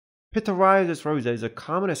Pityriasis rosea is a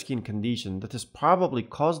common skin condition that is probably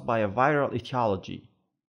caused by a viral etiology,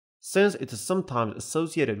 since it is sometimes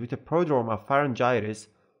associated with a prodrome of pharyngitis,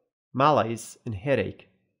 malaise, and headache.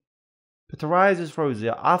 Pityriasis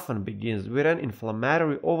rosea often begins with an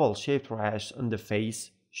inflammatory oval-shaped rash on the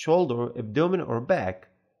face, shoulder, abdomen, or back,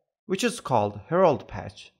 which is called Herald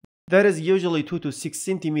patch, that is usually 2 to 6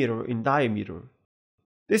 cm in diameter.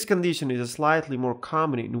 This condition is slightly more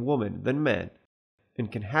common in women than men, and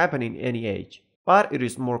can happen in any age, but it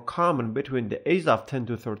is more common between the ages of 10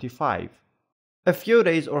 to 35. A few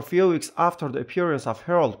days or few weeks after the appearance of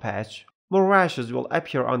Herald patch, more rashes will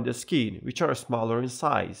appear on the skin, which are smaller in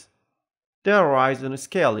size. They arise and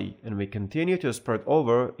scaly and may continue to spread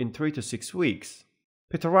over in 3 to 6 weeks.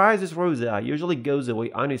 Pityriasis rosea usually goes away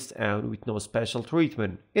on its own with no special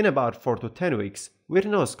treatment in about 4 to 10 weeks with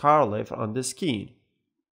no scar left on the skin.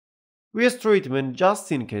 We use treatment just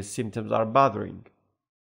in case symptoms are bothering.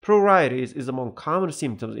 Pruritus is among common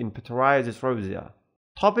symptoms in pityriasis rosea.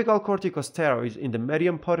 Topical corticosteroids in the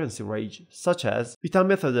medium potency range, such as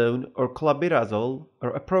betamethasone or clobetasol, are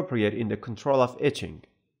appropriate in the control of itching.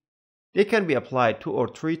 They can be applied 2 or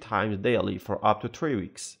 3 times daily for up to 3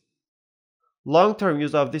 weeks. Long-term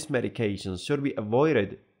use of these medications should be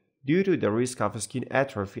avoided due to the risk of skin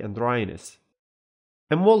atrophy and dryness.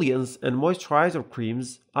 Emollients and moisturizer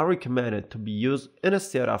creams are recommended to be used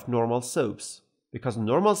instead of normal soaps, because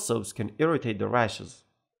normal soaps can irritate the rashes.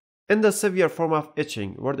 In the severe form of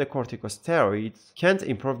itching where the corticosteroids can't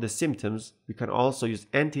improve the symptoms, we can also use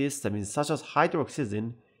antihistamines such as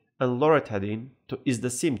hydroxyzine and loratadine to ease the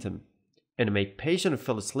symptom and make patients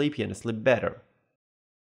feel sleepy and sleep better.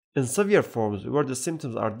 In severe forms where the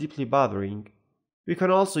symptoms are deeply bothering, we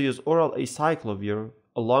can also use oral acyclovir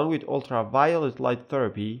along with ultraviolet light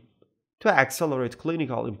therapy to accelerate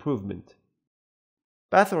clinical improvement.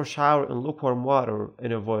 Bath or shower in lukewarm water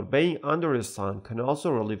and avoid being under the sun can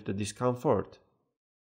also relieve the discomfort.